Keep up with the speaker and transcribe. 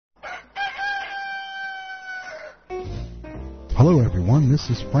Hello everyone, this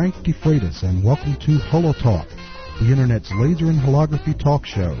is Frank DeFreitas and welcome to HoloTalk, the Internet's laser and holography talk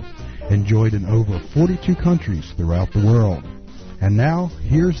show, enjoyed in over 42 countries throughout the world. And now,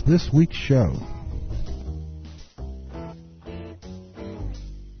 here's this week's show.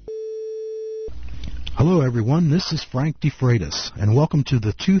 Hello everyone, this is Frank DeFreitas, and welcome to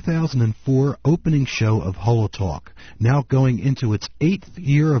the 2004 opening show of HoloTalk, now going into its 8th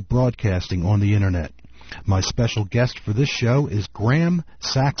year of broadcasting on the Internet. My special guest for this show is Graham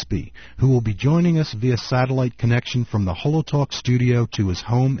Saxby, who will be joining us via satellite connection from the HoloTalk studio to his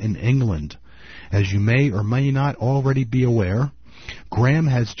home in England. As you may or may not already be aware, Graham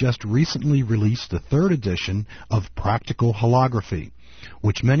has just recently released the 3rd edition of Practical Holography,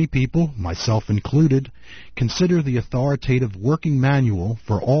 which many people, myself included, consider the authoritative working manual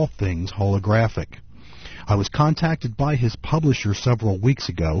for all things holographic. I was contacted by his publisher several weeks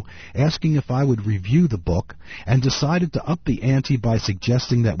ago asking if I would review the book and decided to up the ante by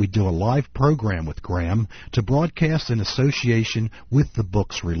suggesting that we do a live program with Graham to broadcast in association with the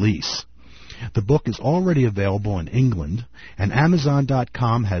book's release. The book is already available in England, and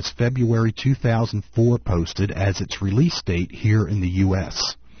Amazon.com has February 2004 posted as its release date here in the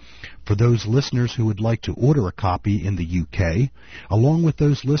U.S. For those listeners who would like to order a copy in the UK, along with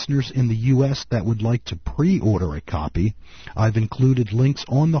those listeners in the US that would like to pre-order a copy, I've included links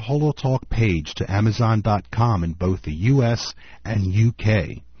on the HoloTalk page to Amazon.com in both the US and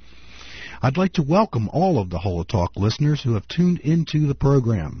UK. I'd like to welcome all of the HoloTalk listeners who have tuned into the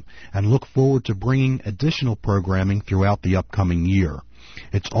program and look forward to bringing additional programming throughout the upcoming year.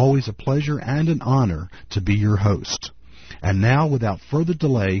 It's always a pleasure and an honor to be your host. And now, without further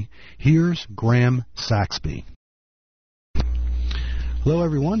delay, here's Graham Saxby. Hello,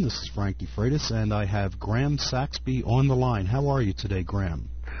 everyone. This is Frank DeFreitas, and I have Graham Saxby on the line. How are you today, Graham?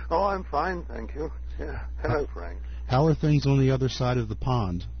 Oh, I'm fine, thank you. Yeah. Hello, Frank. How are things on the other side of the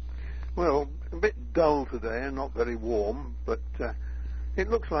pond? Well, a bit dull today and not very warm, but it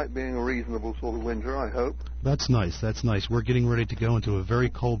looks like being a reasonable sort of winter, I hope. That's nice. That's nice. We're getting ready to go into a very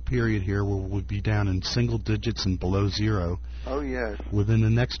cold period here where we'll be down in single digits and below zero. Oh, yes. Within the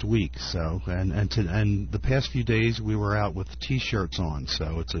next week. So, and the past few days we were out with T-shirts on,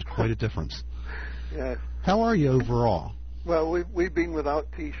 so it's quite a difference. Yes. How are you overall? Well, we've been without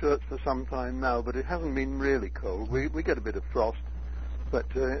T-shirts for some time now, but it hasn't been really cold. We get a bit of frost. But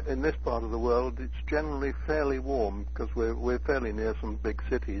in this part of the world, it's generally fairly warm because we're fairly near some big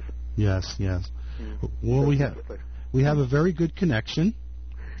cities. Yes, yes. Well, we have a very good connection.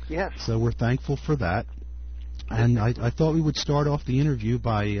 Yes. So we're thankful for that. And I thought we would start off the interview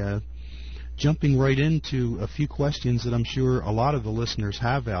by jumping right into a few questions that I'm sure a lot of the listeners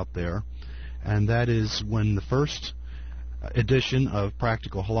have out there. And that is, when the first edition of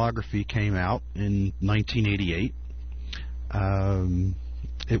Practical Holography came out in 1988,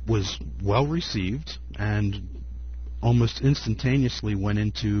 it was well received and almost instantaneously went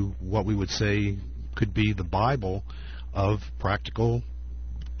into what we would say could be the Bible of practical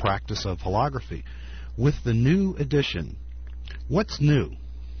practice of holography. With the new edition, what's new?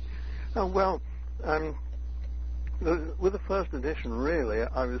 Oh, well, with the first edition, really,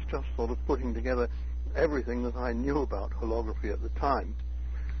 I was just sort of putting together everything that I knew about holography at the time.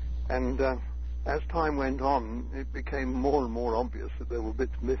 And as time went on, it became more and more obvious that there were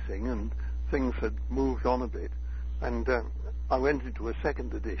bits missing and things had moved on a bit. And I went into a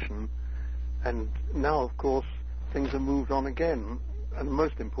second edition, and now, of course, things have moved on again. And the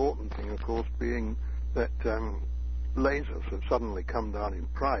most important thing, of course, being that lasers have suddenly come down in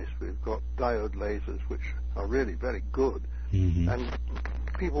price. We've got diode lasers, which are really very good. Mm-hmm. And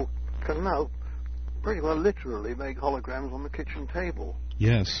people can now pretty well literally make holograms on the kitchen table.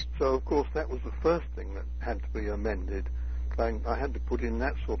 Yes. So, of course, that was the first thing that had to be amended. I had to put in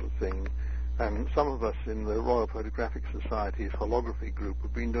that sort of thing. And some of us in the Royal Photographic Society's holography group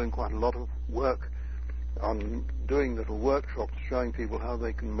have been doing quite a lot of work on doing little workshops showing people how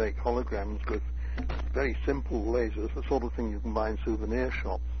they can make holograms with very simple lasers, the sort of thing you can buy in souvenir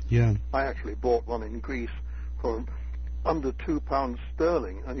shops. Yeah. I actually bought one in Greece for under £2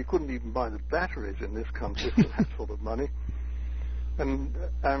 sterling, and you couldn't even buy the batteries in this country for that sort of money. And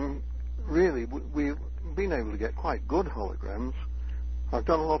really, we've been able to get quite good holograms. I've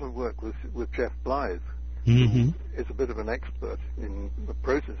done a lot of work with Jeff Blythe, mm-hmm. who is a bit of an expert in the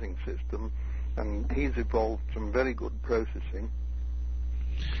processing system, and he's evolved some very good processing.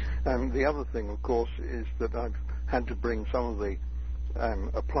 And the other thing, of course, is that I've had to bring some of the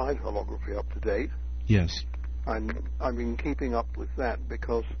applied holography up to date. Yes. And I've been keeping up with that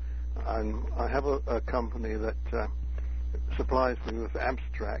because I have a company that supplies me with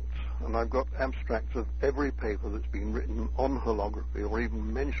abstracts, and I've got abstracts of every paper that's been written on holography or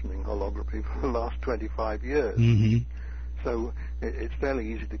even mentioning holography for the last 25 years. Mm-hmm. So it's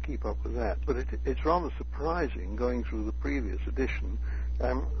fairly easy to keep up with that. But it's rather surprising, going through the previous edition,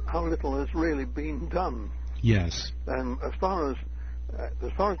 how little has really been done. Yes. As far as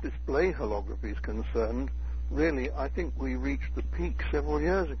display holography is concerned, really, I think we reached the peak several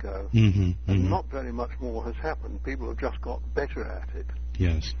years ago. Mm-hmm. And not very much more has happened. People have just got better at it.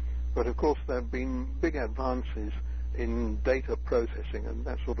 Yes. But of course, there have been big advances in data processing and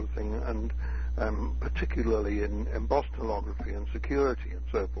that sort of thing, and particularly in embossed holography and security and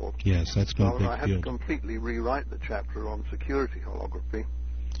so forth. Yes, that's been a big So I had to field. completely rewrite the chapter on security holography.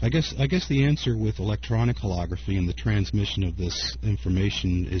 I guess the answer with electronic holography and the transmission of this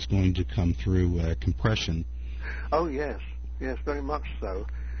information is going to come through compression. Oh yes, very much so.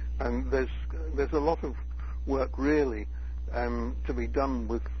 And there's a lot of work really to be done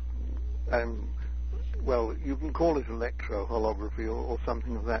with. Well, you can call it electro-holography or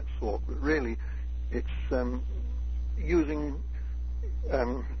something of that sort, but really it's using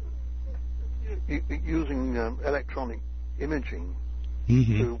electronic imaging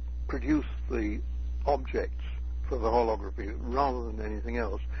Mm-hmm. to produce the objects for the holography rather than anything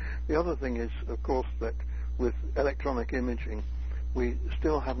else. The other thing is, of course, that with electronic imaging, we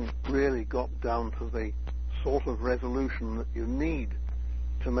still haven't really got down to the sort of resolution that you need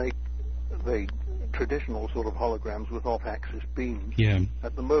to make the traditional sort of holograms with off-axis beams. Yeah.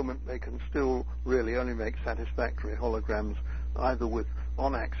 At the moment, they can still really only make satisfactory holograms either with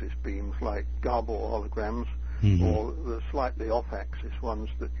on-axis beams like Gabor holograms, Mm-hmm. or the slightly off-axis ones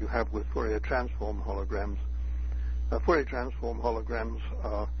that you have with Fourier transform holograms. Fourier transform holograms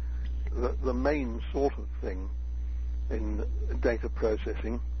are the main sort of thing in data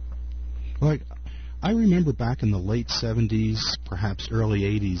processing. Like, I remember back in the late 70s, perhaps early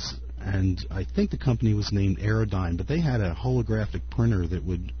 80s, and I think the company was named Aerodyne, but they had a holographic printer that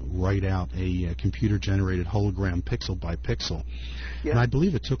would write out a computer-generated hologram pixel by pixel. Yeah. And I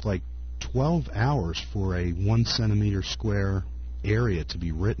believe it took like 12 hours for a 1 centimeter square area to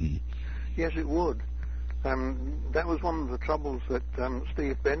be written. Yes, it would. That was one of the troubles that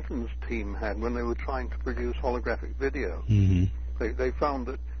Steve Benton's team had when they were trying to produce holographic video. Mm-hmm. They found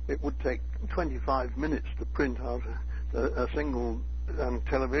that it would take 25 minutes to print out a single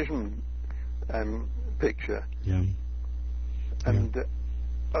television picture. Yeah. And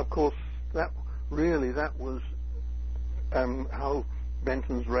of course, that was how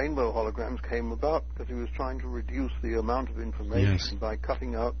Benton's rainbow holograms came about, because he was trying to reduce the amount of information by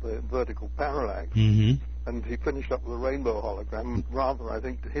cutting out the vertical parallax. Mm-hmm. And he finished up with a rainbow hologram, rather, I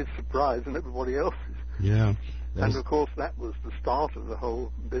think, to his surprise and everybody else's. Yeah. And of course, that was the start of the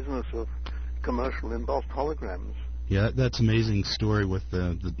whole business of commercial embossed holograms. Yeah, that's an amazing story with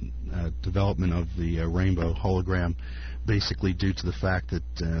the development of the rainbow hologram, basically due to the fact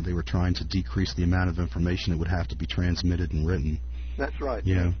that they were trying to decrease the amount of information that would have to be transmitted and written. That's right.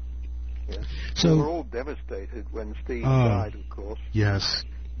 Yeah. Yes. So we were all devastated when Steve died, of course. Yes.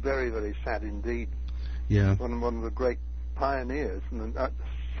 Very, very sad indeed. Yeah. One of the great pioneers, and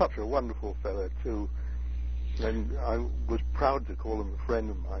such a wonderful fellow too. And I was proud to call him a friend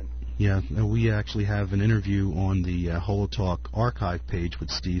of mine. Yeah, we actually have an interview on the HoloTalk archive page with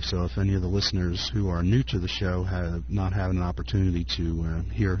Steve, so if any of the listeners who are new to the show have not had an opportunity to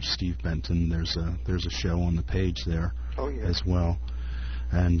hear Steve Benton, there's a show on the page there as well.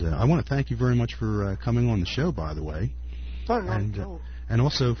 And I want to thank you very much for coming on the show, by the way. And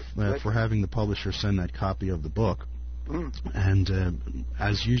also for having the publisher send that copy of the book. And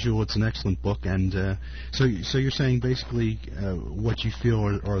as usual, it's an excellent book. And so you're saying basically what you feel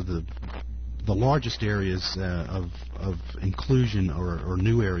are the largest areas of inclusion or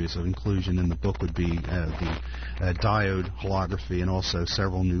new areas of inclusion in the book would be the diode holography and also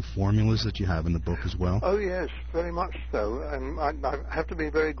several new formulas that you have in the book as well. Oh yes, very much so. And I have to be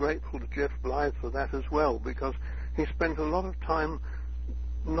very grateful to Jeff Blythe for that as well, because he spent a lot of time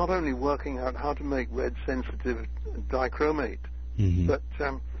not only working out how to make red-sensitive dichromate, but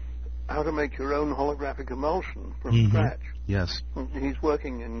how to make your own holographic emulsion from scratch. Yes. He's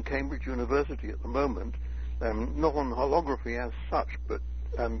working in Cambridge University at the moment, not on holography as such, but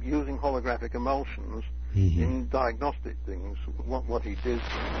using holographic emulsions in diagnostic things. What he did,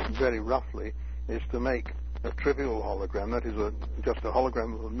 very roughly, is to make a trivial hologram, that is just a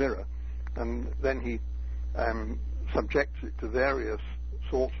hologram of a mirror, and then he subjects it to various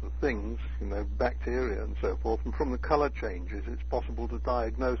sorts of things, bacteria and so forth, and from the color changes it's possible to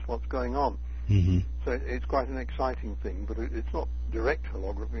diagnose what's going on. Mm-hmm. So it's quite an exciting thing, but it's not direct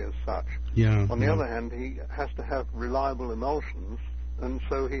holography as such. Yeah. On the other hand, he has to have reliable emulsions, and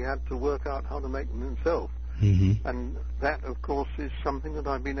so he had to work out how to make them himself. Mm-hmm. And that, of course, is something that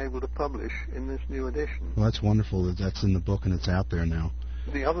I've been able to publish in this new edition. Well, that's wonderful that that's in the book and it's out there now.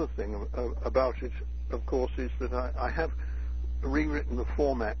 The other thing about it, of course, is that I have rewritten the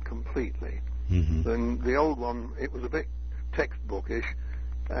format completely. Mm-hmm. And the old one, it was a bit textbookish,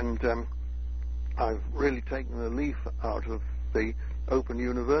 and I've really taken a leaf out of the Open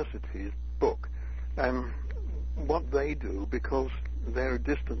University's book. What they do, because they're a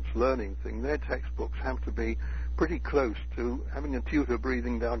distance learning thing, their textbooks have to be pretty close to having a tutor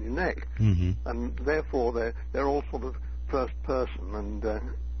breathing down your neck. Mm-hmm. And therefore they're all sort of first person, and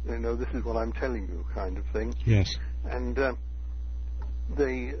this is what I'm telling you kind of thing. Yes. And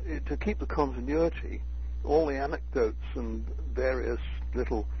to keep the continuity, all the anecdotes and various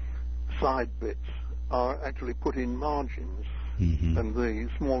little side bits are actually put in margins. Mm-hmm. And the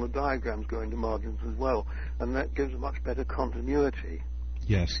smaller diagrams go into margins as well, and that gives a much better continuity.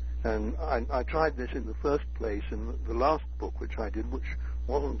 Yes. And I tried this in the first place in the last book which I did, which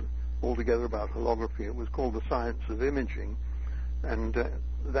wasn't altogether about holography. It was called The Science of Imaging, and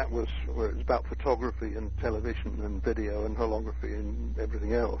that was where it was about photography and television and video and holography and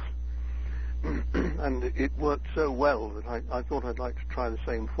everything else. And it worked so well that I thought I'd like to try the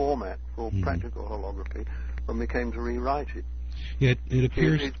same format for practical holography when we came to rewrite it. Yeah, it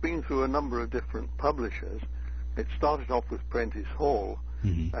appears... It's been through a number of different publishers. It started off with Prentice Hall,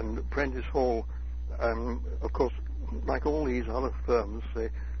 and Prentice Hall, of course, like all these other firms, a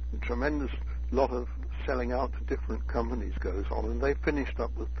tremendous lot of selling out to different companies goes on, and they finished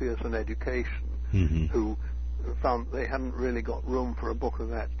up with Pearson Education, who found they hadn't really got room for a book of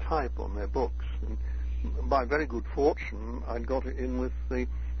that type on their books. And by very good fortune, I'd got it in with the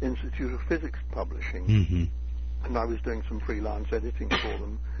Institute of Physics Publishing, and I was doing some freelance editing for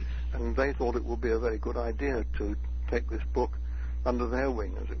them, and they thought it would be a very good idea to take this book under their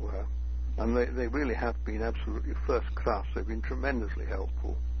wing, as it were. And they really have been absolutely first class. They've been tremendously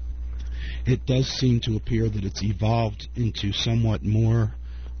helpful. It does seem to appear that it's evolved into somewhat more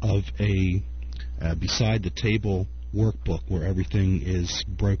of a beside-the-table workbook where everything is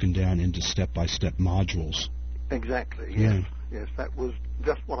broken down into step-by-step modules. Exactly, yes. Yes, that was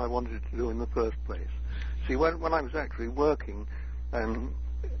just what I wanted to do in the first place. See, when I was actually working,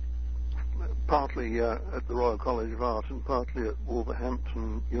 partly at the Royal College of Art and partly at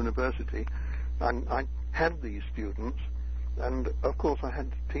Wolverhampton University, and I had these students, and of course I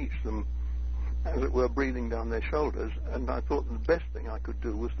had to teach them, as it were, breathing down their shoulders, and I thought the best thing I could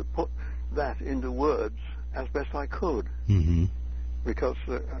do was to put that into words as best I could, because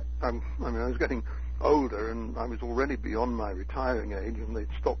I was getting older and I was already beyond my retiring age, and they'd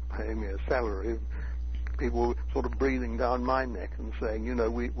stopped paying me a salary. People were sort of breathing down my neck and saying,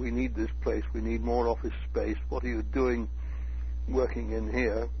 we need this place, we need more office space, what are you doing working in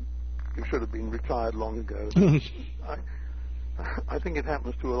here? You should have been retired long ago. I think it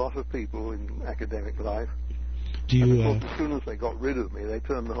happens to a lot of people in academic life. And of course, as soon as they got rid of me, they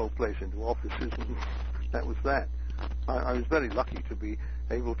turned the whole place into offices, and that was that. I was very lucky to be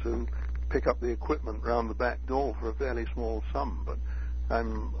able to pick up the equipment round the back door for a fairly small sum, but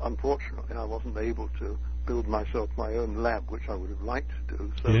unfortunately I wasn't able to build myself my own lab, which I would have liked to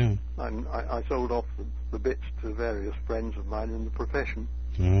do. So I sold off the bits to various friends of mine in the profession.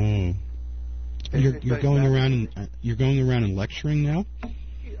 Oh. You're going around and lecturing now?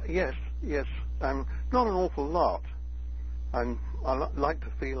 Yes. Not an awful lot. I like to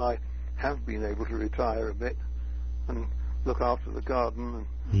feel I have been able to retire a bit and look after the garden.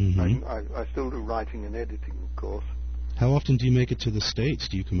 And I still do writing and editing, of course. How often do you make it to the States?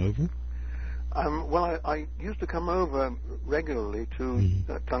 Do you come over? Well, I used to come over regularly to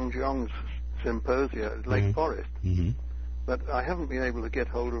Tung Jeong's symposia at Lake Forest, but I haven't been able to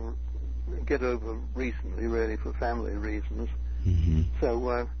get over recently, really, for family reasons.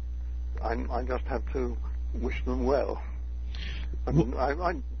 So I just have to wish them well.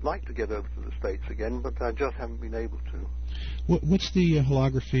 I'd like to get over to the States again, but I just haven't been able to. What's the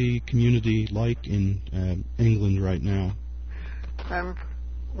holography community like in England right now?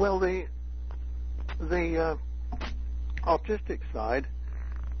 Well, the artistic side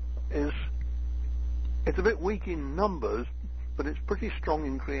it's a bit weak in numbers, but it's pretty strong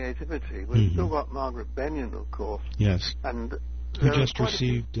in creativity. We've still got Margaret Bennion, of course. Yes. And who just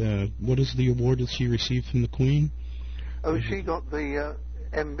received, what is the award that she received from the Queen? Oh, she got the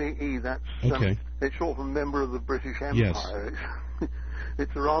MBE, that's it's short for Member of the British Empire. Yes.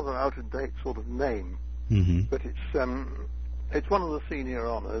 It's a rather out-of-date sort of name, but it's one of the senior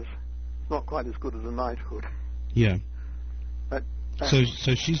honours, not quite as good as a knighthood. Yeah. But, so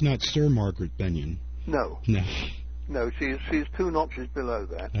she's not Sir Margaret Benyon? No. No. No, she's 2 notches below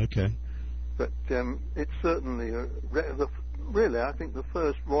that. Okay. But it's certainly, really, I think the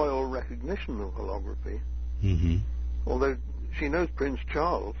first royal recognition of holography. Mm-hmm. Although she knows Prince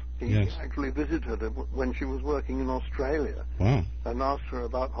Charles. He actually visited her when she was working in Australia. Wow. And asked her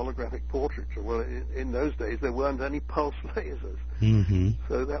about holographic portraiture. Well, in those days, there weren't any pulse lasers. Mm-hmm.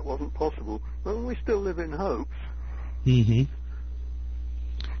 So that wasn't possible. But we still live in hopes. Mm-hmm.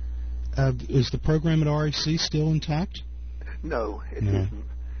 Is the program at RAC still intact? No, it isn't.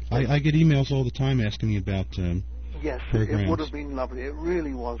 I get emails all the time asking me about yes, programs. It would have been lovely. It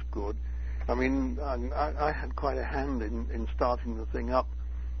really was good. I mean, I had quite a hand in starting the thing up,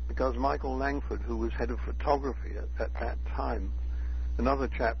 because Michael Langford, who was head of photography at that time, another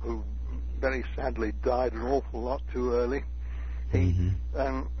chap who very sadly died an awful lot too early, he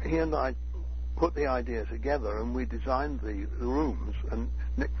and I put the idea together, and we designed the rooms, and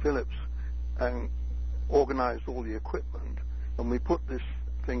Nick Phillips organized all the equipment, and we put this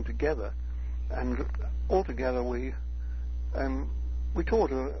thing together, and altogether we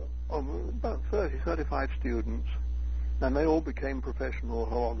taught about 35 students, and they all became professional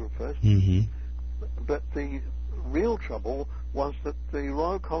holographers. Mm-hmm. But the real trouble was that the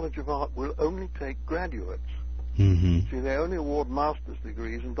Royal College of Art will only take graduates. Mm-hmm. See, they only award master's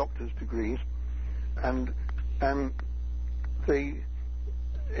degrees and doctor's degrees, and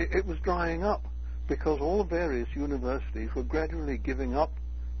it was drying up, because all the various universities were gradually giving up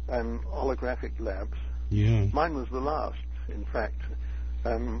holographic labs. Yeah. Mine was the last, in fact.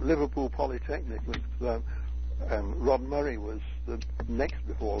 Liverpool Polytechnic with Rod Murray was the next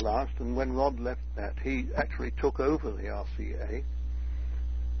before last, and when Rod left that, he actually took over the RCA.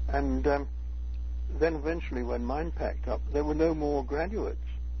 And then eventually, when mine packed up, there were no more graduates,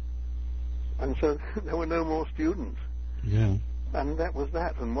 and so there were no more students. Yeah. And that was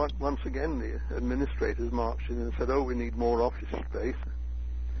that. And once again, the administrators marched in and said, "Oh, we need more office space."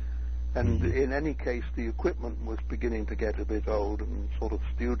 And in any case, the equipment was beginning to get a bit old and sort of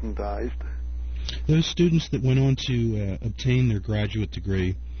studentized. Those students that went on to obtain their graduate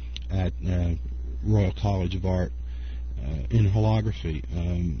degree at Royal College of Art in holography,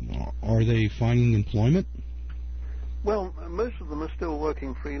 are they finding employment? Well, most of them are still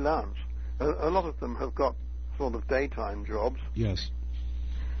working freelance. A lot of them have got sort of daytime jobs. Yes.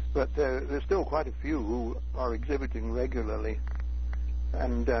 But there's still quite a few who are exhibiting regularly.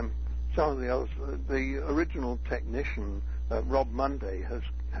 And some of the others, the original technician, Rob Munday, has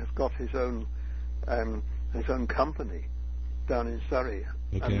got his own company down in Surrey.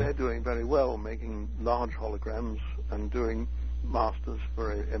 Okay. And they're doing very well, making large holograms and doing masters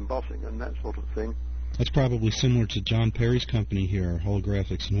for embossing and that sort of thing. That's probably similar to John Perry's company here,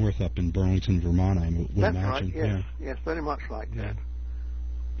 Holographics North, up in Burlington, Vermont, I would That's imagine. Right, yes. Yes, very much like that.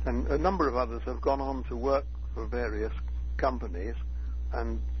 And a number of others have gone on to work for various companies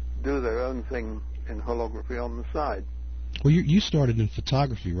and do their own thing in holography on the side. Well, you started in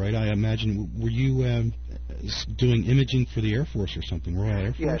photography, right? I imagine. Were you doing imaging for the Air Force or something, Royal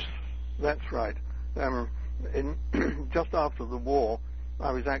Air Force? Yes, that's right. Just after the war,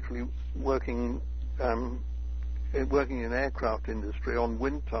 I was actually working in aircraft industry on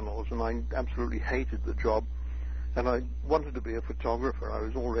wind tunnels, and I absolutely hated the job. And I wanted to be a photographer. I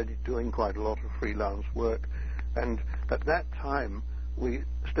was already doing quite a lot of freelance work, and at that time we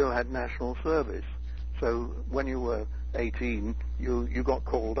still had national service. So when you were 18, you got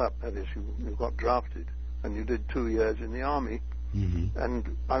called up. That is, you got drafted, and you did 2 years in the army. Mm-hmm.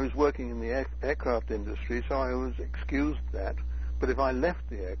 And I was working in the aircraft industry, so I was excused that. But if I left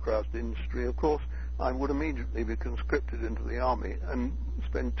the aircraft industry, of course, I would immediately be conscripted into the army and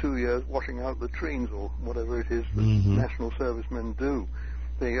spend 2 years washing out latrines or whatever it is that national servicemen do.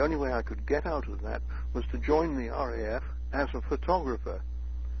 The only way I could get out of that was to join the RAF as a photographer.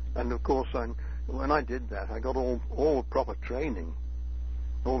 And of course, when I did that, I got all proper training,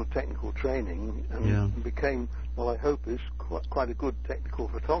 all the technical training, and became, well, I hope is quite a good technical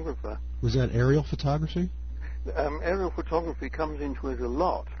photographer. Was that aerial photography? Aerial photography comes into it a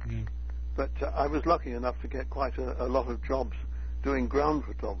lot, but I was lucky enough to get quite a lot of jobs doing ground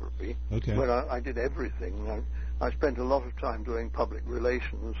photography, where I did everything. I spent a lot of time doing public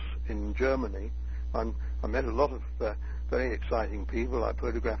relations in Germany. I met a lot of very exciting people. I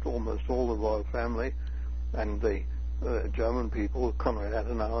photographed almost all the royal family and the German people, Konrad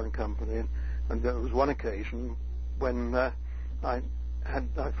Adenauer and company. And there was one occasion when I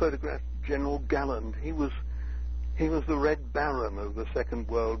photographed General Galland. He was the Red Baron of the Second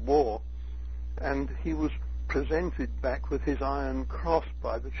World War, and he was presented back with his Iron Cross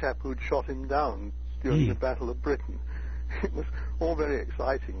by the chap who'd shot him down during the Battle of Britain. It was all very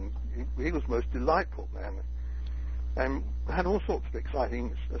exciting. He was a most delightful man, and had all sorts of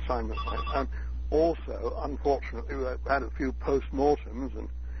exciting assignments. And also, unfortunately, we had a few post-mortems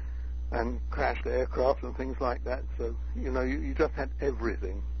and crashed aircraft and things like that. So, you just had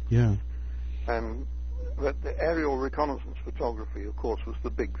everything. Yeah. But the aerial reconnaissance photography, of course, was the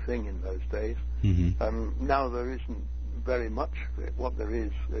big thing in those days. Mm-hmm. Now there isn't very much of it. What there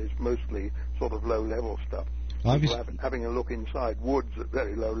is mostly sort of low-level stuff. Having a look inside woods at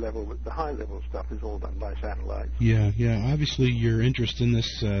very low level, but the high-level stuff is all done by satellites. Yeah. Obviously, your interest in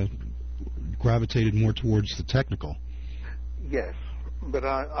this gravitated more towards the technical. Yes, but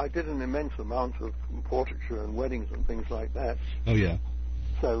I did an immense amount of portraiture and weddings and things like that. Oh, yeah.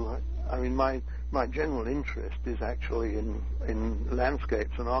 So, I mean, my general interest is actually in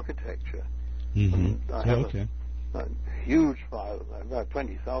landscapes and architecture. Mm-hmm. And I have a huge file, about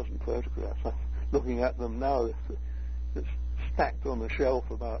 20,000 photographs. I'm looking at them now. It's stacked on the shelf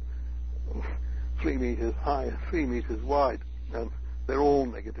about 3 meters high, 3 meters wide, and they're all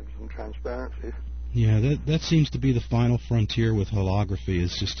negatives and transparencies. Yeah, that seems to be the final frontier with holography,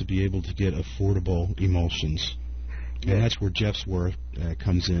 is just to be able to get affordable emulsions. Yes. And that's where Jeff's work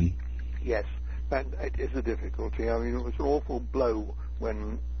comes in. Yes, that it is a difficulty. I mean, it was an awful blow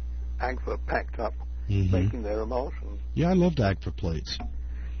when Agfa packed up making their emulsions. Yeah, I loved Agfa plates.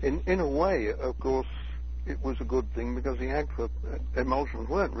 In a way, of course, it was a good thing because the Agfa emulsions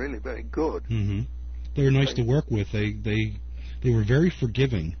weren't really very good. Mm-hmm. They were nice to work with. They were very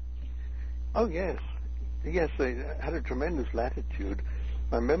forgiving. Oh, yes. Yes, they had a tremendous latitude.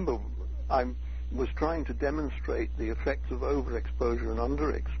 I remember I was trying to demonstrate the effects of overexposure and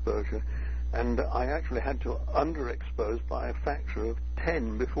underexposure, and I actually had to underexpose by a factor of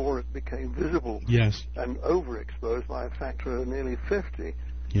 10 before it became visible. Yes. And overexpose by a factor of nearly 50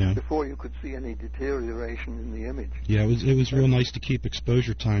 before you could see any deterioration in the image. Yeah, it was real nice to keep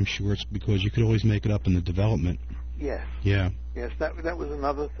exposure time short because you could always make it up in the development. Yes. Yeah. Yes, that was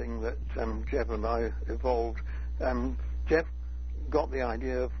another thing that Jeff and I evolved. Jeff got the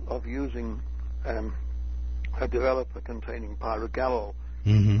idea of using a developer containing pyrogallol.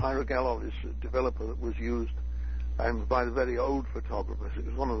 Pyrogallol is a developer that was used by the very old photographers. It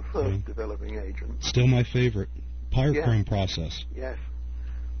was one of the first developing agents. Still my favorite. Pyrochrome process. Yes.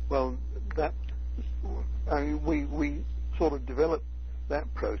 Well, we sort of developed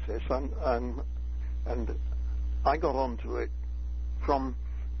that process, and I got onto it from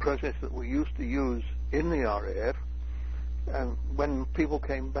a process that we used to use in the RAF, and when people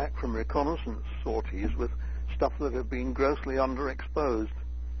came back from reconnaissance sorties with stuff that had been grossly underexposed,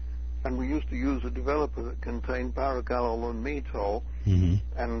 and we used to use a developer that contained pyrogallol and metol,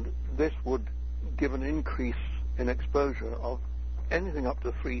 and this would give an increase in exposure of anything up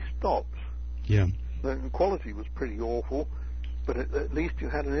to 3 stops. Yeah. The quality was pretty awful, but at least you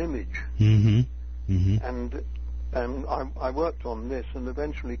had an image. And I worked on this and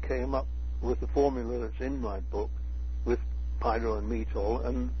eventually came up with the formula that's in my book with pyro and metol,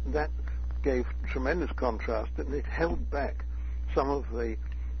 and that gave tremendous contrast, and it held back some of the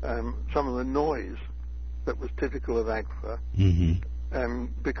noise that was typical of Agfa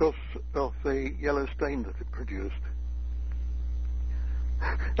because of the yellow stain that it produced.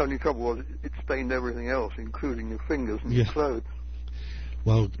 The only trouble was it stained everything else, including your fingers and your clothes.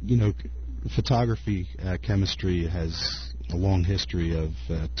 Well, photography chemistry has a long history of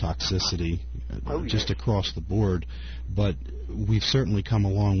toxicity just across the board, but we've certainly come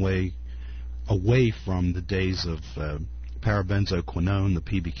a long way away from the days of parabenzoquinone, the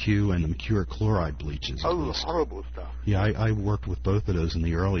PBQ, and the mercuric chloride bleaches. Oh, the horrible stuff. Yeah, I worked with both of those in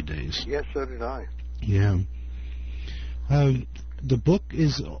the early days. Yes, so did I. Yeah. The book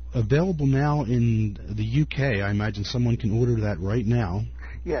is available now in the UK. I imagine someone can order that right now.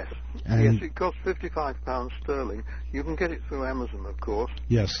 Yes. Yes, it costs £55 sterling. You can get it through Amazon, of course.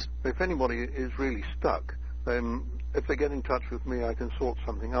 Yes. If anybody is really stuck, then if they get in touch with me, I can sort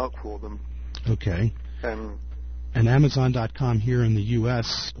something out for them. Okay. And Amazon.com here in the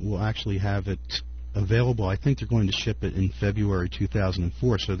U.S. will actually have it available. I think they're going to ship it in February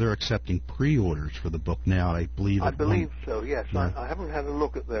 2004, so they're accepting pre-orders for the book now, I believe. I believe so, yes. Yeah. I haven't had a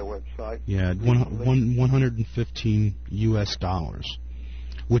look at their website. Yeah, $115 US,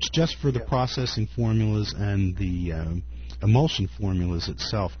 which just for the processing formulas and the emulsion formulas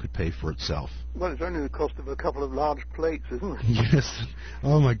itself could pay for itself. Well, it's only the cost of a couple of large plates, isn't it? Yes.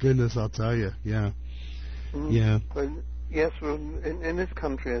 Oh, my goodness, I'll tell you. Yeah. Yeah. Well, yes, well, in this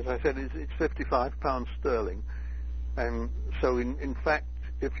country, as I said, it's £55 sterling. And so, in fact,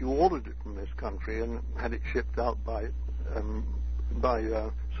 if you ordered it from this country and had it shipped out by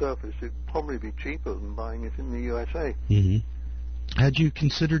surface, it'd probably be cheaper than buying it in the USA. Mm-hmm. Had you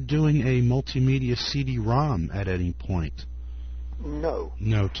considered doing a multimedia CD-ROM at any point? No.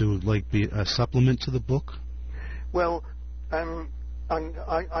 No, to like be a supplement to the book? Well,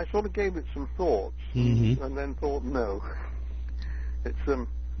 I sort of gave it some thoughts, and then thought no. It's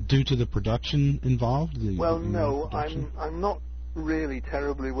due to the production involved. No, I'm not really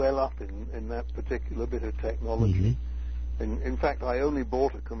terribly well up in that particular bit of technology. In fact, I only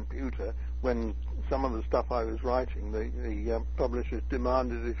bought a computer when some of the stuff I was writing, the publishers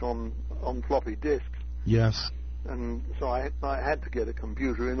demanded it on floppy disks. Yes. And so I had to get a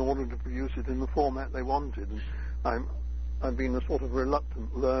computer in order to produce it in the format they wanted. And I've been a sort of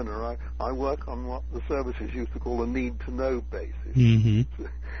reluctant learner. I work on what the services used to call a need-to-know basis.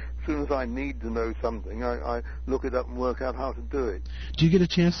 As soon as I need to know something, I look it up and work out how to do it. Do you get a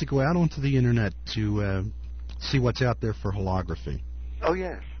chance to go out onto the Internet to see what's out there for holography? Oh,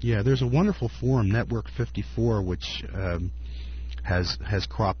 yes. Yeah, there's a wonderful forum, Network 54, which has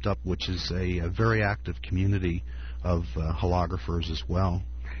cropped up, which is a very active community of holographers as well.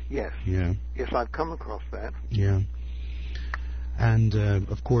 Yes. Yeah. Yes, I've come across that. Yeah. And,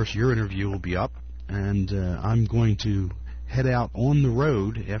 of course, your interview will be up, and I'm going to head out on the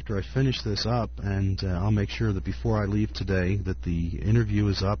road after I finish this up, and I'll make sure that before I leave today that the interview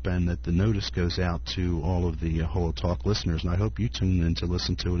is up and that the notice goes out to all of the HoloTalk listeners, and I hope you tune in to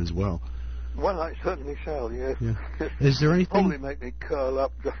listen to it as well. Well, I certainly shall, yes. Yeah. Is there anything... Probably make me curl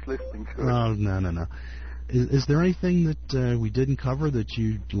up just listening to it. Oh, no. Is there anything that we didn't cover that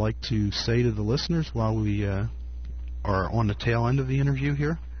you'd like to say to the listeners while we are on the tail end of the interview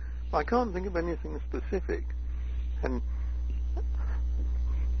here? I can't think of anything specific. And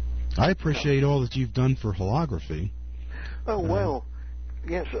I appreciate all that you've done for holography. Oh, well,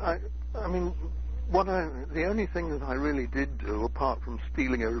 yes. I mean, the only thing that I really did do, apart from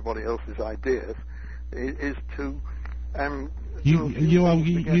stealing everybody else's ideas, is to get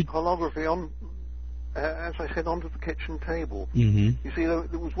holography on, as I said, onto the kitchen table. You see, there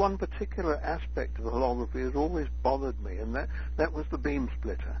was one particular aspect of holography that always bothered me, and that was the beam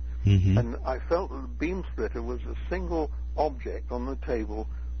splitter. And I felt that the beam splitter was a single object on the table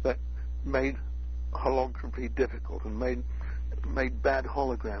that made holography difficult and made bad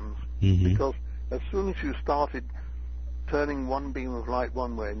holograms, because as soon as you started turning one beam of light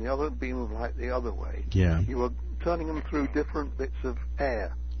one way and the other beam of light the other way, you were turning them through different bits of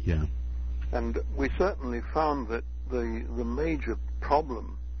air. Yeah. And we certainly found that the major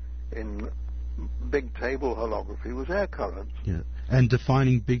problem in big table holography was air currents. Yeah. And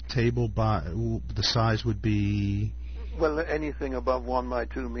defining big table by the size would be... Well, anything above 1 by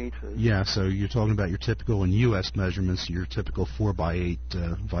 2 meters. Yeah, so you're talking about your typical, in U.S. measurements, your typical 4 by 8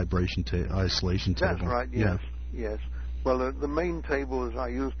 vibration isolation table. That's right, yes. Yes. Well, the main table as I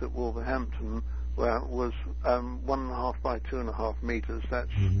used at Wolverhampton was 1.5 by 2.5 meters. That's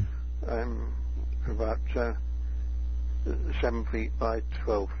about 7 feet by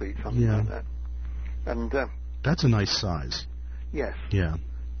 12 feet, something like that. And that's a nice size. Yes. Yeah.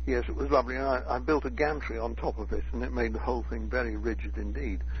 Yes, it was lovely. And I built a gantry on top of it, and it made the whole thing very rigid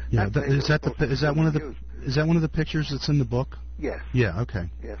indeed. Yeah, is that one of the pictures that's in the book? Yes. Yeah. Okay.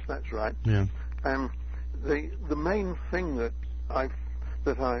 Yes, that's right. Yeah. The main thing that I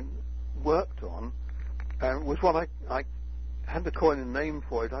worked on was what I had to coin a name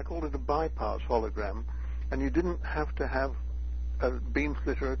for it. I called it a bypass hologram, and you didn't have to have a beam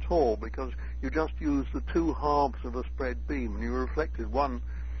splitter at all, because you just used the two halves of a spread beam, and you reflected one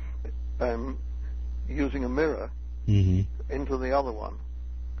using a mirror into the other one,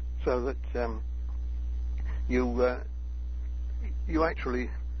 so that you actually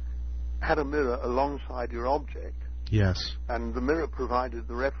had a mirror alongside your object. Yes. And the mirror provided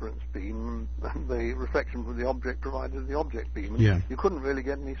the reference beam, and the reflection from the object provided the object beam. And you couldn't really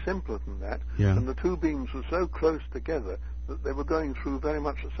get any simpler than that. Yeah. And the two beams were so close together that they were going through very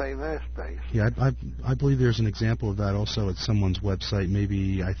much the same airspace. Yeah, I believe there's an example of that also at someone's website,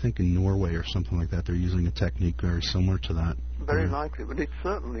 maybe I think in Norway or something like that. They're using a technique very similar to that. Very likely, but it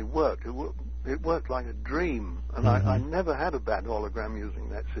certainly worked. It worked like a dream, and I never had a bad hologram using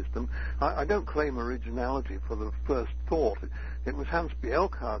that system. I don't claim originality for the first thought. It was Hans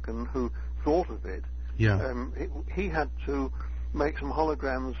Bjelkagen who thought of it. Yeah. He had to make some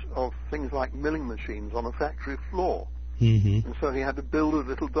holograms of things like milling machines on a factory floor. And so he had to build a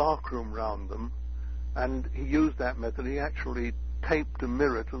little darkroom round them, and he used that method. He actually taped a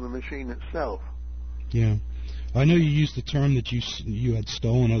mirror to the machine itself. Yeah. I know you used the term that you had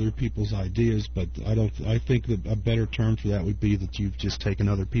stolen other people's ideas, but I think that a better term for that would be that you've just taken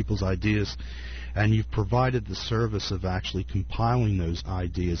other people's ideas and you've provided the service of actually compiling those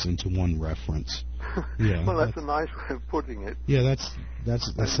ideas into one reference. Yeah. Well, that's a nice way of putting it. Yeah, that's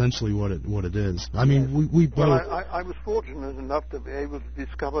essentially what it is. I mean, we both. Well, I was fortunate enough to be able to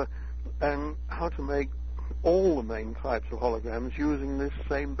discover how to make all the main types of holograms using this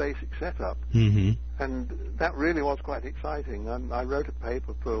same basic setup. Mm-hmm. And that really was quite exciting. I wrote a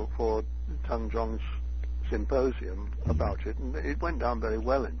paper for Tung Zhong's symposium about it, and it went down very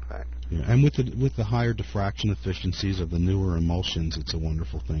well, in fact. Yeah, and with the higher diffraction efficiencies of the newer emulsions, it's a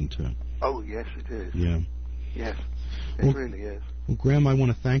wonderful thing, too. Oh, yes, it is. Yeah. Yes, it really is. Well, Graham, I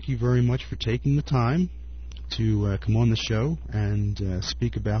want to thank you very much for taking the time to come on the show and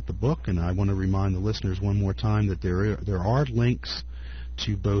speak about the book. And I want to remind the listeners one more time that there are links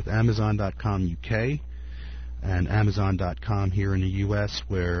to both Amazon.com UK and Amazon.com here in the U.S.,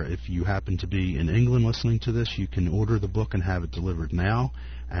 where if you happen to be in England listening to this, you can order the book and have it delivered now.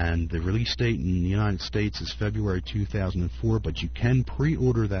 And the release date in the United States is February 2004, but you can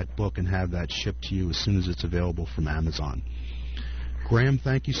pre-order that book and have that shipped to you as soon as it's available from Amazon. Graham,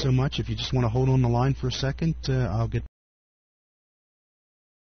 thank you so much. If you just want to hold on the line for a second, I'll get